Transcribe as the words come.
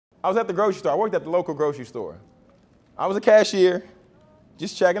I was at the grocery store. I worked at the local grocery store. I was a cashier,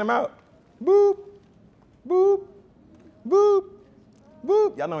 just checking them out. Boop, boop, boop,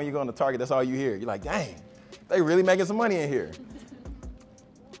 boop. Y'all know when you go on the Target, that's all you hear. You're like, dang, they really making some money in here.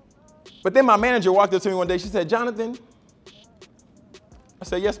 But then my manager walked up to me one day. She said, Jonathan. I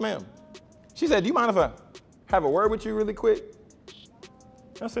said, yes, ma'am. She said, do you mind if I have a word with you really quick?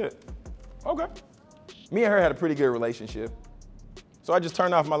 I said, okay. Me and her had a pretty good relationship. So I just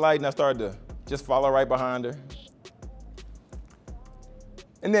turned off my light and I started to just follow right behind her.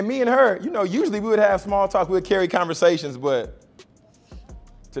 And then me and her, you know, usually we would have small talk, we would carry conversations, but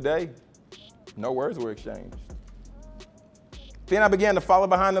today, no words were exchanged. Then I began to follow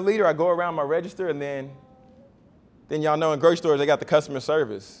behind the leader. I go around my register, and then y'all know in grocery stores, they got the customer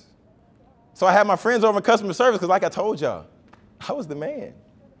service. So I had my friends over in customer service because like I told y'all, I was the man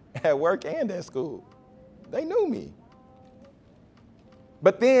at work and at school. They knew me.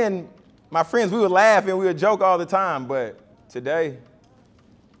 But then my friends, we would laugh and we would joke all the time, but today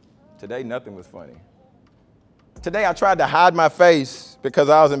nothing was funny. Today I tried to hide my face because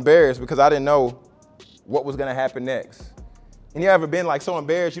I was embarrassed because I didn't know what was gonna happen next. And you ever been like so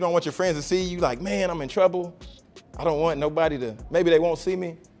embarrassed, you don't want your friends to see you, like, man, I'm in trouble. I don't want nobody to, maybe they won't see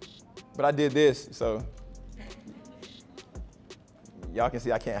me, but I did this, so y'all can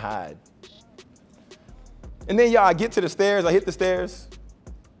see I can't hide. And then y'all, I get to the stairs, I hit the stairs.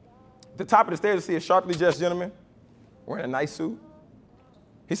 At the top of the stairs, I see a sharply dressed gentleman wearing a nice suit.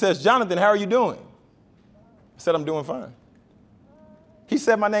 He says, Jonathan, how are you doing? I said, I'm doing fine. He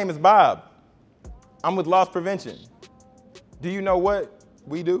said, my name is Bob. I'm with loss prevention. Do you know what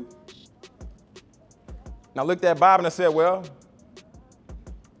we do? And I looked at Bob and I said, well,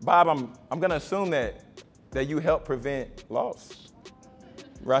 Bob, I'm going to assume that you help prevent loss,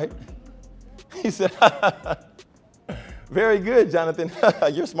 right? He said, very good, Jonathan.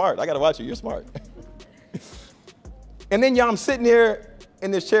 You're smart. I got to watch you. You're smart. And then, y'all, I'm sitting here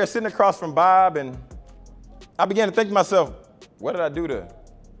in this chair, sitting across from Bob, and I began to think to myself, what did I do to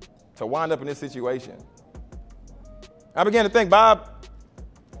wind up in this situation? I began to think, Bob,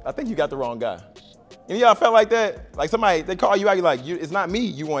 I think you got the wrong guy. And y'all felt like that? Like somebody, they call you out, you're like, it's not me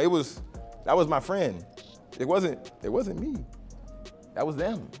you want. That was my friend. It wasn't me. That was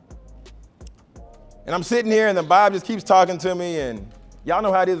them. And I'm sitting here and then Bob just keeps talking to me, and y'all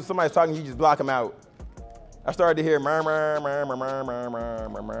know how it is when somebody's talking, you just block them out. I started to hear murmur, murmur, murmur,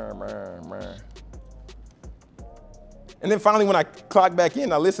 murmur, murmur, murmur. And then finally when I clocked back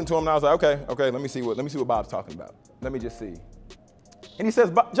in, I listened to him and I was like, okay, let me see what Bob's talking about. Let me just see. And he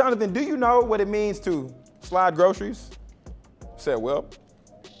says, Jonathan, do you know what it means to slide groceries? I said, well,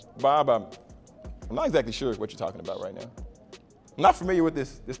 Bob, I'm not exactly sure what you're talking about right now. I'm not familiar with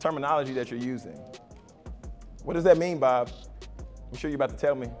this terminology that you're using. What does that mean, Bob? I'm sure you're about to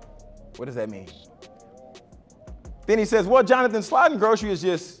tell me. What does that mean? Then he says, well, Jonathan, sliding grocery is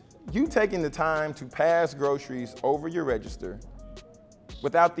just you taking the time to pass groceries over your register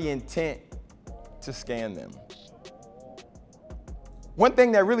without the intent to scan them. One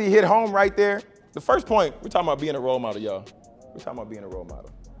thing that really hit home right there, the first point, we're talking about being a role model, y'all. We're talking about being a role model.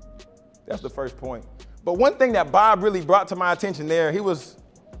 That's the first point. But one thing that Bob really brought to my attention there, he was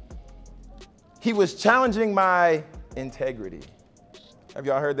challenging my integrity. Have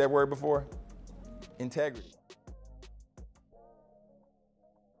y'all heard that word before? Integrity.